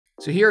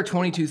So here are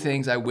 22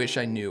 things I wish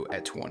I knew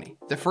at 20.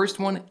 The first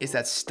one is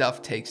that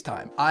stuff takes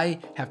time. I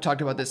have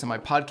talked about this in my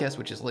podcast,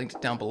 which is linked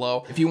down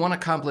below. If you want to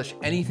accomplish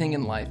anything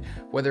in life,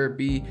 whether it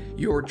be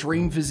your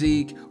dream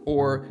physique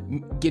or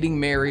getting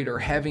married or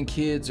having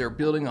kids or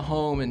building a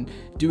home and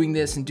doing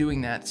this and doing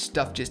that,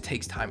 stuff just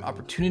takes time.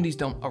 Opportunities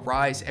don't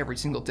arise every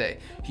single day.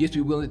 You have to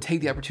be willing to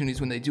take the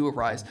opportunities when they do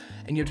arise,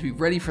 and you have to be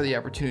ready for the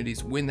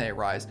opportunities when they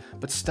arise,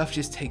 but stuff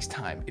just takes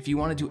time. If you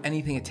want to do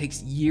anything, it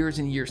takes years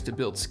and years to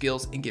build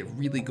skills and get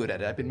really good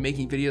at it. I've been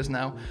making videos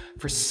now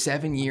for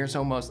 7 years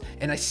almost,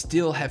 and I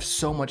still have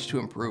so much to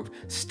improve.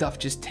 Stuff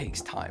just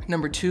takes time.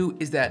 Number 2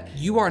 is that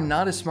you are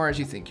not as smart as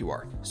you think you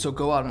are, so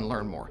go out and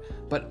learn more.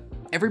 But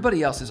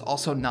everybody else is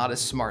also not as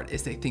smart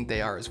as they think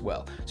they are as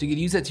well. So you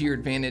can use that to your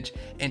advantage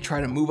and try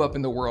to move up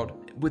in the world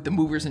with the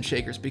movers and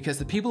shakers, because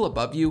the people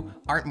above you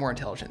aren't more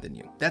intelligent than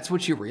you. That's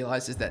what you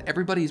realize, is that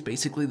everybody is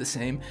basically the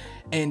same.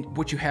 And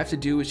what you have to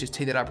do is just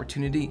take that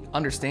opportunity,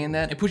 understand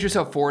that, and push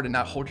yourself forward and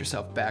not hold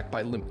yourself back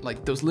by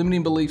like those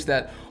limiting beliefs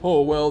that,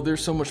 oh, well, they're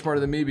so much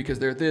smarter than me because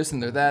they're this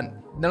and they're that.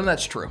 None of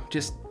that's true.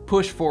 Just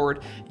push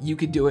forward. You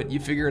can do it. You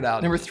figure it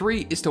out. Number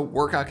 3 is to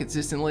work out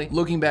consistently.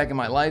 Looking back in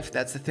my life,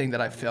 that's the thing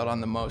that I failed on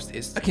the most,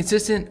 is a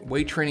consistent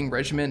weight training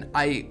regimen.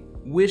 I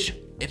wish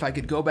if I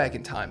could go back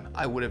in time,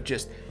 I would have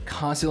just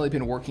constantly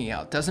been working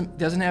out.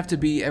 Doesn't have to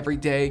be every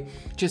day.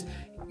 Just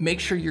make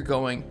sure you're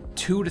going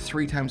 2 to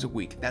 3 times a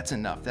week. That's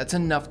enough. That's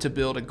enough to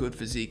build a good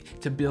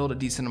physique, to build a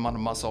decent amount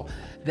of muscle.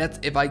 That's,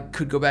 if I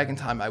could go back in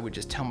time, I would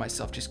just tell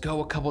myself, just go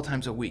a couple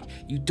times a week.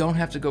 You don't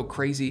have to go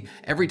crazy.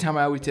 Every time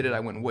I always did it, I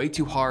went way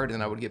too hard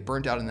and I would get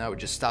burnt out and then I would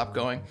just stop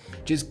going.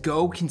 Just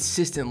go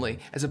consistently,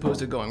 as opposed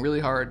to going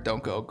really hard,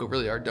 don't go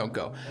really hard, don't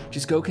go.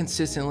 Just go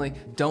consistently.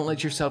 Don't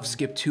let yourself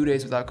skip 2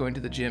 days without going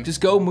to the gym. Just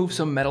go move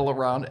some metal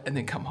around and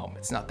then come home.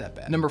 It's not that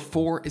bad. Number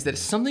 4 is that if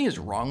something is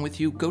wrong with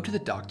you, go to the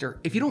doctor.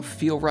 If you don't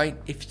feel right,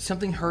 if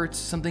something hurts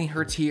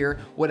here,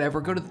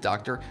 whatever, go to the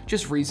doctor.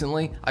 Just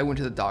recently, I went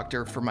to the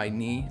doctor for my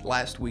knee.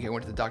 Last week, I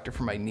went to the doctor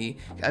for my knee.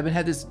 I've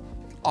had this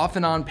off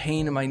and on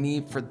pain in my knee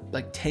for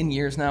like 10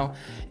 years now,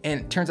 and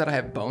it turns out I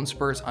have bone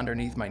spurs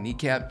underneath my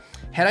kneecap.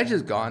 Had I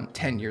just gone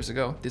 10 years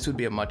ago, this would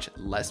be a much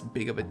less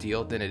big of a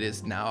deal than it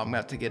is now. I'm gonna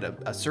have to get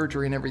a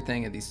surgery and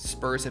everything, and these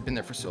spurs have been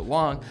there for so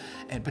long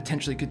and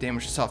potentially could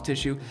damage the soft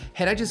tissue.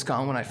 Had I just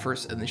gone when I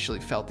first initially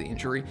felt the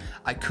injury,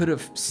 I could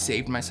have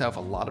saved myself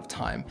a lot of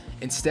time.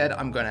 Instead,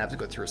 I'm gonna have to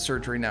go through a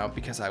surgery now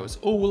because I was,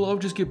 oh, well, I'll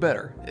just get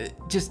better.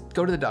 Just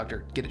go to the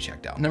doctor, get it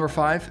checked out. Number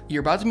 5, you're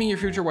about to meet your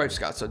future wife,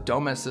 Scott, so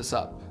don't mess this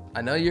up.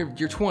 I know you're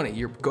 20,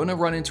 you're gonna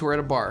run into her at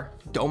a bar.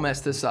 Don't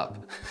mess this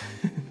up.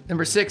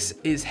 Number 6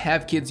 is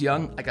have kids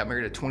young. I got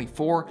married at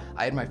 24.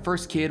 I had my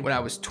first kid when I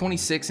was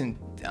 26 and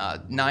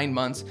 9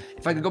 months.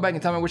 If I could go back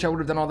in time, I wish I would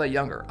have done all that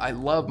younger. I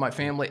love my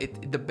family.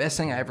 The best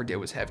thing I ever did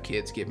was have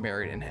kids, get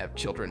married, and have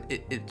children.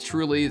 It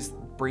truly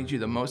brings you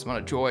the most amount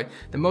of joy,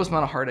 the most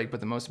amount of heartache,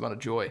 but the most amount of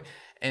joy.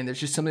 And there's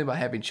just something about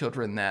having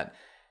children that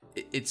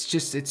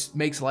it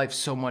makes life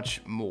so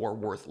much more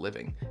worth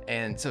living.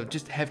 And so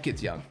just have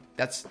kids young.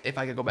 That's, if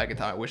I could go back in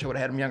time, I wish I would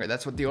have had them younger.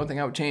 That's the only thing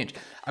I would change.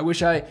 I want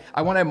to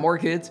have more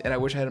kids, and I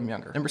wish I had them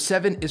younger. Number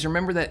 7 is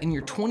remember that in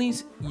your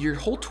 20s, your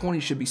whole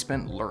 20s should be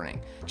spent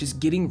learning, just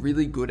getting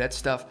really good at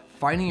stuff,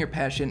 finding your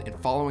passion and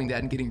following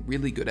that and getting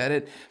really good at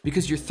it,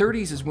 because your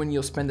 30s is when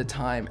you'll spend the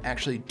time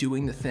actually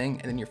doing the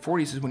thing, and then your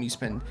 40s is when you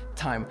spend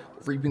time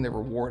reaping the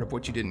reward of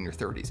what you did in your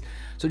 30s.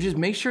 So just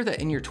make sure that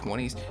in your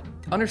 20s,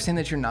 understand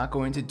that you're not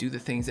going to do the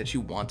things that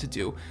you want to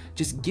do.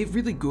 Just get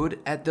really good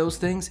at those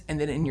things, and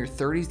then in your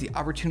 30s, the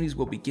opportunities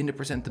will begin to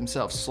present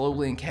themselves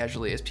slowly and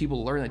casually as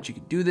people learn that you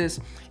can do this,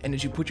 and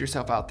as you put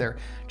yourself out there.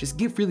 Just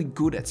get really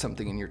good at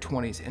something in your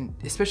 20s, and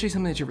especially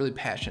something that you're really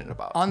passionate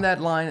about. On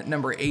that line,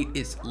 number 8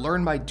 is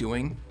learn by doing.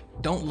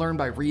 Don't learn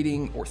by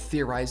reading or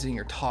theorizing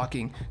or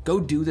talking. Go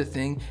do the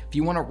thing. If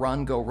you want to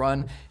run, go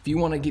run. If you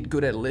want to get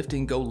good at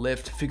lifting, go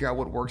lift. Figure out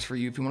what works for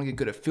you. If you want to get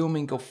good at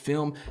filming, go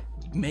film.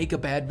 Make a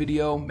bad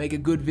video, make a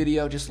good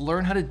video, just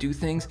learn how to do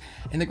things.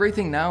 And the great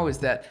thing now is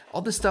that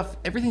all this stuff,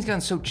 everything's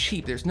gotten so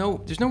cheap. There's no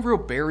real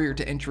barrier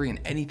to entry in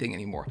anything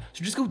anymore.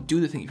 So just go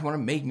do the thing. If you want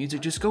to make music,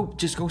 just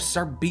go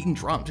start beating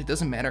drums. It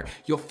doesn't matter.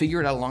 You'll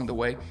figure it out along the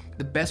way.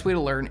 The best way to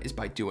learn is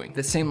by doing.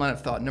 The same line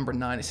of thought, number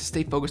 9, is to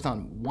stay focused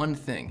on one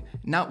thing,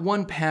 not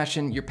one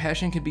passion. Your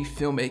passion could be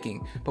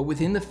filmmaking, but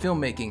within the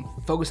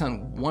filmmaking, focus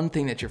on one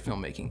thing that you're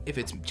filmmaking. If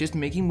it's just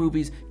making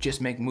movies,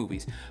 just make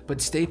movies,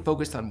 but stay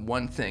focused on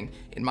one thing.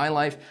 In my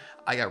life,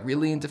 I got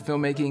really into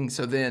filmmaking,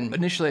 so then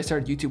initially I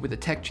started YouTube with a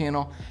tech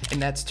channel,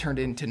 and that's turned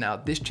into now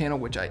this channel,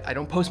 which I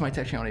don't post my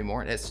tech channel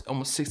anymore. It has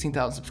almost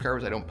 16,000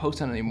 subscribers. I don't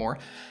post on it anymore.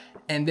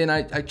 And then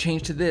I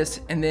changed to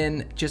this, and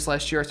then just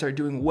last year I started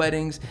doing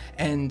weddings,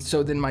 and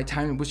so then my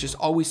time was just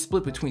always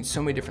split between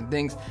so many different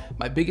things.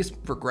 My biggest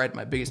regret,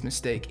 my biggest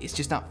mistake is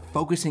just not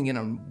focusing in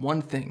on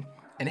one thing.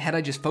 And had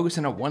I just focused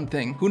in on one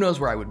thing, who knows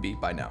where I would be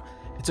by now.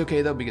 It's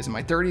okay though, because in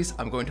my 30s,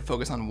 I'm going to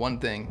focus on one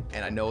thing,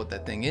 and I know what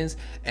that thing is,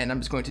 and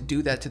I'm just going to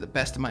do that to the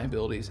best of my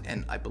abilities,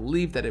 and I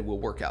believe that it will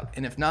work out.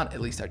 And if not,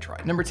 at least I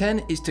tried. Number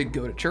 10 is to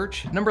go to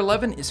church. Number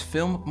 11 is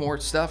film more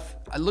stuff.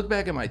 I look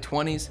back at my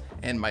 20s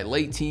and my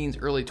late teens,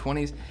 early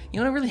 20s. I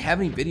don't really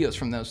have any videos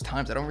from those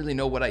times. I don't really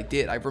know what I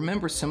did. I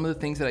remember some of the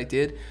things that I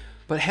did,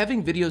 but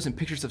having videos and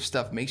pictures of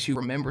stuff makes you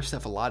remember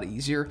stuff a lot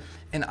easier.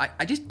 And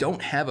I just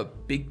don't have a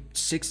big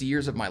 6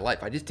 years of my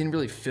life. I just didn't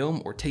really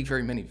film or take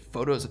very many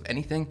photos of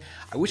anything.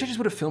 I wish I just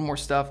would have filmed more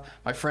stuff.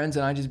 My friends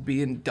and I just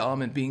being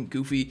dumb and being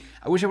goofy.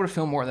 I wish I would have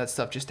filmed more of that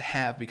stuff just to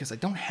have, because I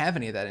don't have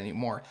any of that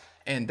anymore.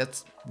 And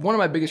that's one of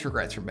my biggest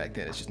regrets from back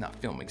then, is just not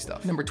filming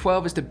stuff. Number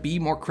 12 is to be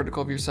more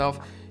critical of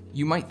yourself.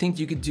 You might think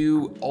you could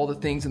do all the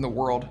things in the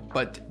world,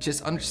 but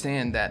just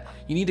understand that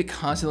you need to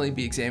constantly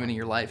be examining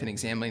your life and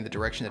examining the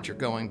direction that you're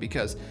going,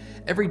 because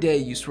every day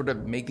you sort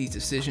of make these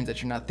decisions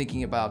that you're not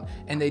thinking about,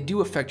 and they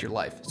do affect your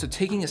life. So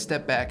taking a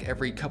step back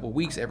every couple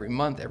weeks, every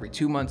month, every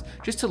 2 months,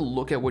 just to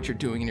look at what you're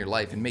doing in your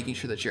life and making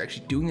sure that you're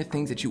actually doing the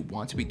things that you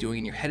want to be doing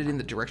and you're headed in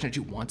the direction that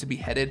you want to be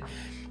headed.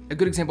 A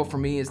good example for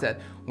me is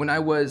that when I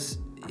was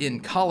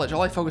in college,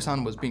 all I focused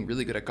on was being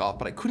really good at golf,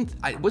 but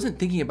I wasn't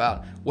thinking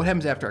about what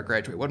happens after I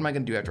graduate. What am I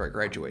gonna do after I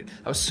graduate?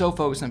 I was so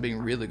focused on being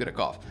really good at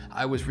golf.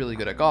 I was really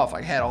good at golf.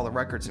 I had all the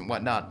records and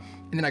whatnot.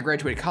 And then I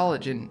graduated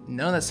college, and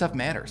none of that stuff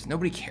matters.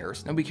 Nobody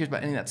cares. Nobody cares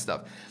about any of that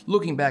stuff.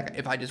 Looking back,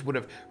 if I just would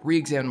have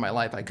re-examined my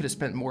life, I could have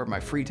spent more of my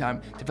free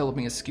time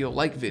developing a skill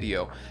like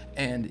video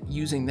and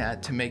using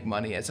that to make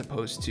money, as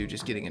opposed to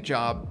just getting a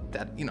job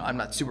that I'm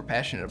not super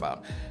passionate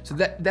about. So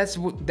that's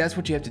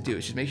what you have to do,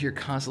 is just make sure you're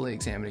constantly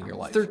examining your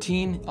life.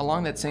 13,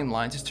 along that same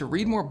lines, is to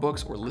read more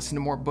books or listen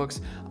to more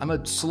books. I'm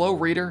a slow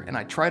reader, and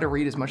I try to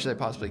read as much as I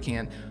possibly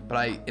can, but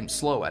I am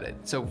slow at it.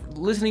 So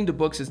listening to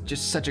books is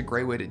just such a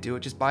great way to do it.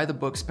 Just buy the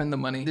book, spend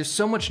the money. There's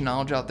so much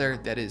knowledge out there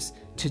that is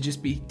to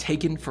just be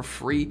taken for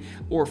free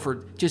or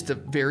for just a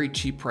very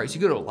cheap price.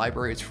 You go to a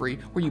library, it's free,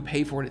 or you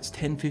pay for it, it's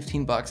 10,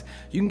 15 bucks.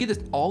 You can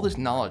get all this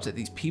knowledge that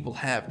these people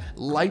have,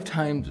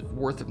 lifetimes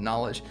worth of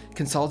knowledge,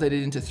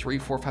 consolidated into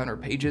 300, 400, 500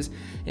 pages.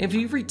 And if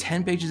you read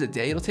 10 pages a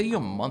day, it'll take you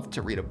a month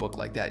to read a book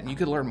like that. And you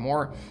could learn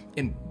more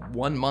in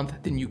 1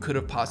 month than you could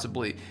have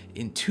possibly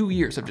in 2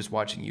 years of just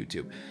watching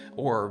YouTube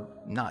or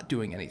not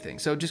doing anything.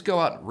 So just go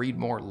out and read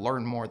more,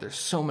 learn more. There's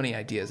so many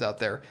ideas out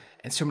there,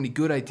 and so many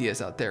good ideas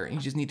out there, and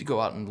you just need to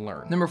go out and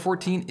learn. Number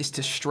 14 is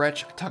to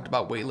stretch. I talked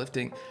about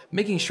weightlifting.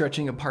 Making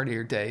stretching a part of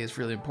your day is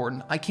really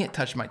important. I can't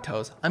touch my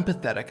toes. I'm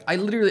pathetic. I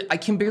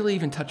can barely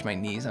even touch my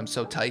knees. I'm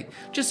so tight.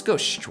 Just go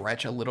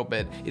stretch a little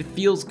bit. It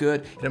feels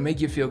good. It'll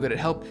make you feel good. It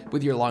helps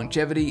with your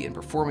longevity in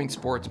performing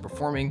sports and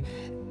performing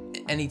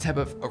any type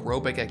of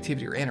aerobic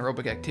activity or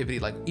anaerobic activity,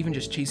 like even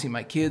just chasing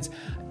my kids.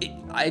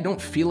 I don't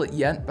feel it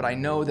yet, but I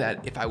know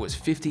that if I was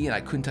 50 and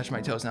I couldn't touch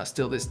my toes and I was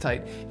still this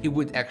tight, it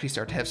would actually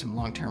start to have some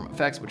long-term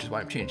effects, which is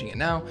why I'm changing it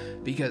now,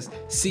 because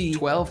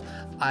 12,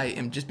 I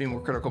am just being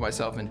more critical of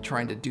myself and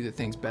trying to do the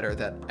things better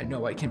that I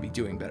know I can be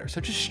doing better. So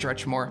just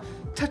stretch more,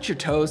 touch your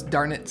toes,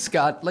 darn it,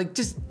 Scott. Like,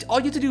 just all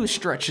you have to do is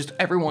stretch just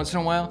every once in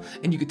a while,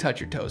 and you can touch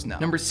your toes now.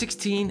 Number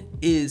 16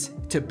 is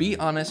to be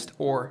honest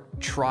or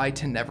try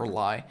to never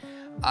lie.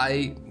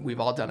 We've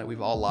all done it.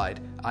 We've all lied.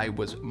 I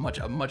was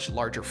a much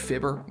larger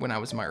fibber when I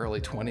was in my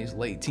early 20s,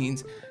 late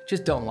teens.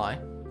 Just don't lie.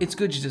 It's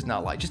good to just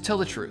not lie. Just tell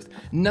the truth.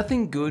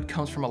 Nothing good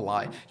comes from a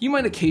lie. You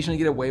might occasionally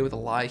get away with a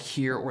lie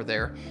here or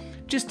there.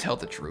 Just tell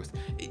the truth.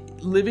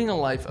 Living a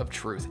life of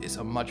truth is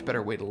a much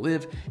better way to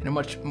live and a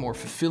much more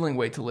fulfilling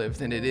way to live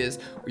than it is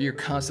where you're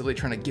constantly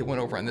trying to get one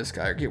over on this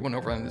guy or get one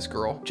over on this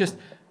girl. Just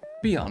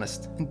be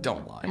honest and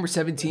don't lie. Number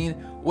 17,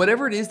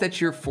 whatever it is that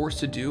you're forced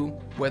to do,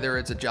 whether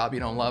it's a job you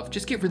don't love,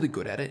 just get really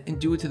good at it and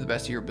do it to the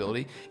best of your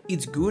ability.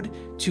 It's good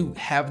to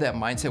have that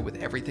mindset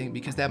with everything,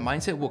 because that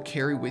mindset will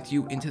carry with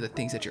you into the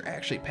things that you're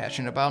actually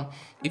passionate about.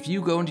 If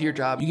you go into your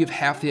job, you give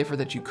half the effort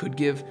that you could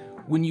give.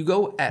 When you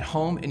go at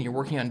home and you're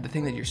working on the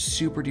thing that you're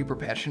super duper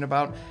passionate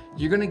about,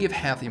 you're gonna give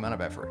half the amount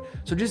of effort.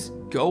 So just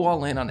go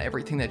all in on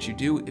everything that you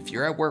do. If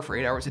you're at work for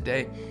 8 hours a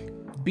day,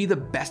 be the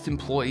best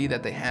employee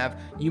that they have.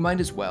 You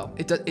might as well.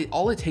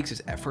 All it takes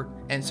is effort,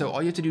 and so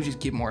all you have to do is just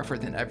give more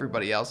effort than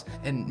everybody else,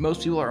 and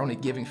most people are only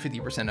giving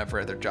 50% effort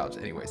at their jobs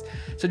anyways.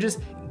 So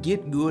just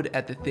get good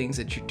at the things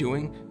that you're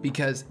doing,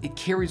 because it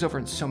carries over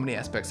in so many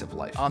aspects of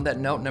life. On that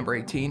note, number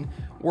 18,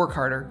 work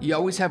harder. You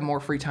always have more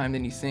free time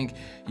than you think.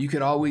 You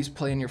could always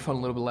play on your phone a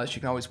little bit less.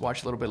 You can always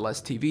watch a little bit less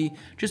TV.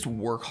 Just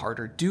work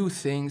harder, do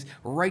things,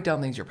 write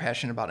down things you're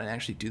passionate about and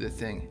actually do the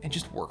thing, and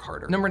just work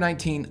harder. Number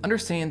 19,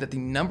 understand that the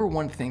number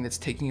one thing that's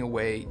taking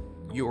away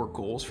your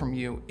goals from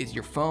you is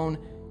your phone,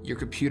 your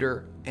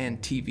computer,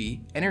 and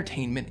TV.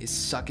 Entertainment is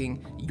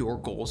sucking your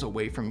goals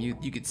away from you.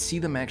 You could see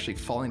them actually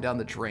falling down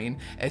the drain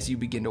as you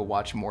begin to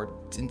watch more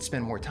and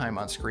spend more time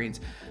on screens.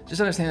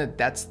 Just understand that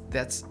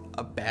that's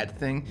a bad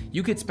thing.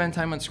 You could spend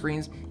time on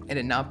screens and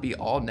it not be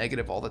all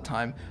negative all the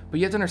time, but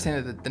you have to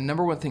understand that the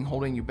number one thing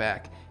holding you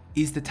back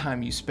is the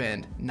time you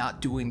spend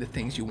not doing the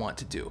things you want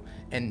to do.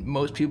 And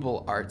most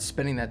people are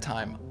spending that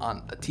time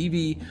on a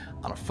TV,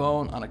 on a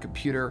phone, on a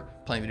computer,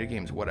 playing video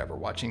games, whatever,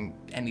 watching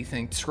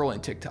anything,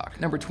 scrolling TikTok.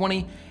 Number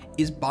 20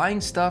 is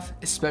buying stuff,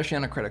 especially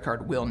on a credit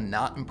card, will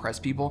not impress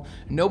people.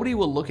 Nobody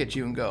will look at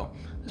you and go,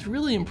 it's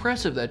really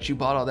impressive that you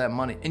bought all that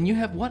money. And you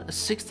have what, a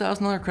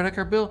 $6,000 credit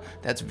card bill?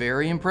 That's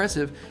very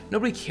impressive.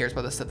 Nobody cares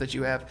about the stuff that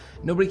you have.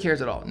 Nobody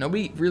cares at all.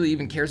 Nobody really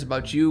even cares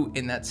about you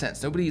in that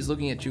sense. Nobody is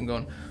looking at you and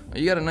going, oh,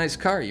 you got a nice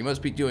car, you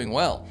must be doing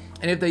well.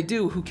 And if they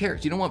do, who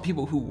cares? You don't want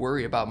people who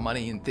worry about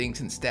money and things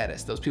and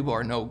status. Those people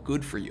are no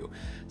good for you.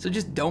 So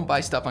just don't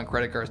buy stuff on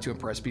credit cards to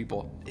impress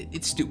people.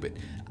 It's stupid.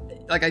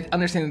 Like, I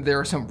understand that there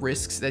are some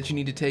risks that you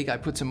need to take. I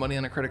put some money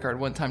on a credit card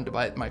one time to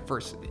buy my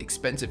first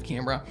expensive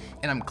camera,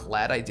 and I'm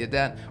glad I did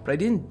that, but I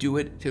didn't do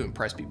it to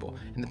impress people.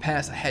 In the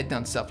past, I had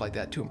done stuff like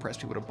that to impress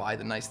people, to buy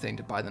the nice thing,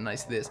 to buy the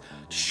nice this,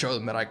 to show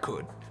them that I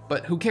could.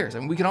 But who cares? I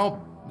mean,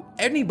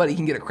 anybody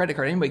can get a credit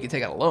card, anybody can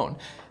take out a loan.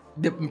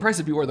 The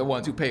impressive people are the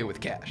ones who pay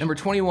with cash. Number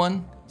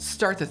 21,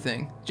 start the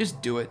thing.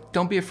 Just do it.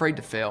 Don't be afraid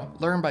to fail.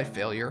 Learn by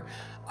failure.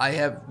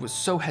 I was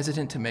so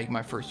hesitant to make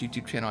my first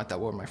YouTube channel. I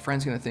thought, what are my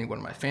friends gonna think? What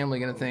are my family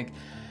gonna think?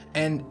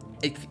 And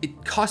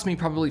it cost me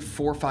probably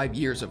 4 or 5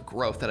 years of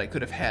growth that I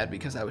could have had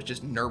because I was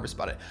just nervous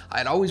about it. I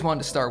had always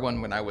wanted to start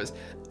one when I was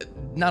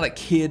not a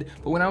kid,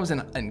 but when I was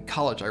in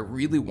college, I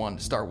really wanted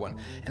to start one.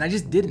 And I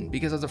just didn't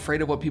because I was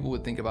afraid of what people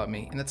would think about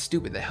me. And that's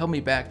stupid. That held me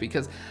back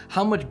because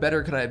how much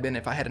better could I have been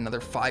if I had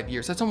another 5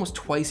 years? That's almost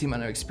twice the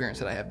amount of experience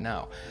that I have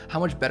now. How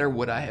much better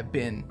would I have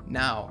been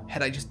now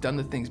had I just done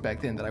the things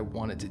back then that I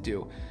wanted to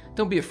do?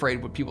 Don't be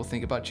afraid what people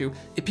think about you.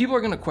 If people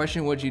are gonna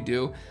question what you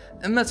do,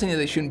 I'm not saying that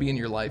they shouldn't be in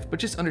your life, but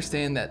just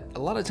understand that a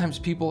lot of times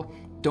people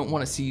don't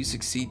want to see you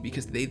succeed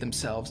because they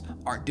themselves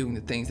aren't doing the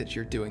things that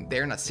you're doing.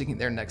 They're not sticking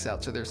their necks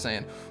out, so they're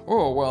saying,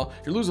 oh, well,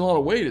 you're losing a lot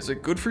of weight. Is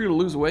it good for you to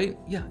lose weight?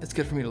 Yeah, it's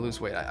good for me to lose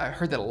weight. I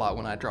heard that a lot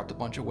when I dropped a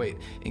bunch of weight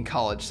in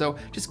college. So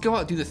just go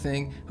out, do the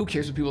thing. Who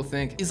cares what people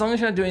think? As long as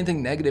you're not doing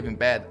anything negative and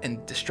bad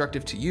and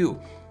destructive to you,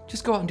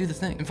 just go out and do the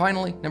thing. And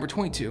finally, number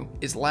 22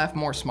 is laugh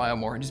more, smile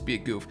more, and just be a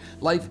goof.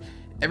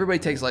 Everybody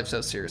takes life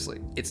so seriously.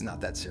 It's not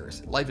that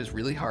serious. Life is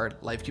really hard.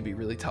 Life can be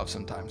really tough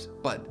sometimes,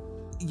 but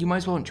you might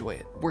as well enjoy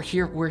it. We're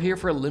here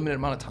for a limited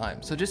amount of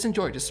time. So just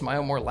enjoy, just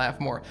smile more, laugh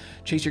more,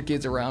 chase your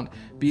kids around,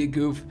 be a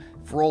goof,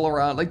 roll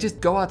around, just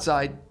go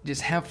outside,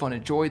 just have fun,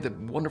 enjoy the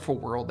wonderful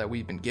world that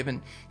we've been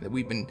given, that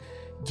we've been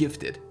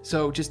gifted.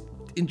 So just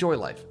enjoy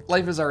life.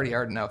 Life is already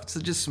hard enough, so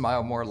just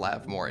smile more,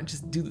 laugh more, and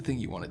just do the thing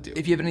you want to do.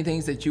 If you have any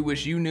things that you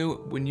wish you knew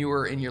when you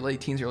were in your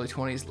late teens, early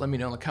 20s, let me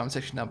know in the comment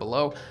section down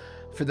below.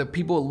 For the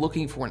people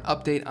looking for an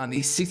update on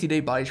the 60-day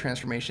body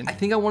transformation, I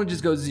think I want to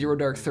just go 0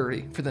 dark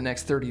 30 for the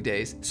next 30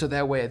 days. So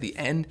that way at the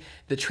end,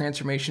 the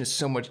transformation is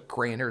so much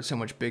grander, so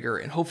much bigger,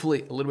 and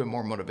hopefully a little bit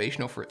more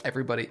motivational for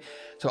everybody.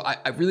 So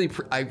I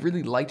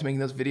really liked making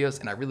those videos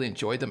and I really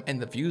enjoyed them,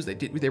 and the views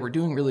they were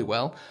doing really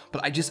well,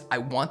 but I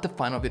want the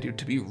final video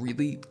to be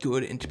really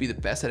good and to be the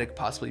best that it could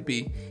possibly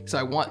be. So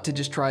I want to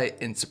just try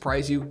and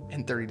surprise you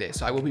in 30 days.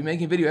 So I will be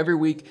making a video every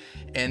week,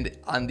 and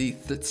on the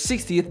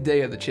 60th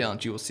day of the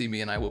challenge, you will see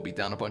me and I will be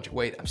down a bunch of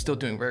weight. I'm still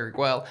doing very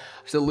well.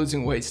 I'm still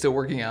losing weight, still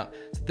working out.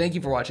 So thank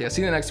you for watching. I'll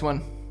see you in the next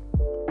one.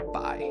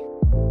 Bye.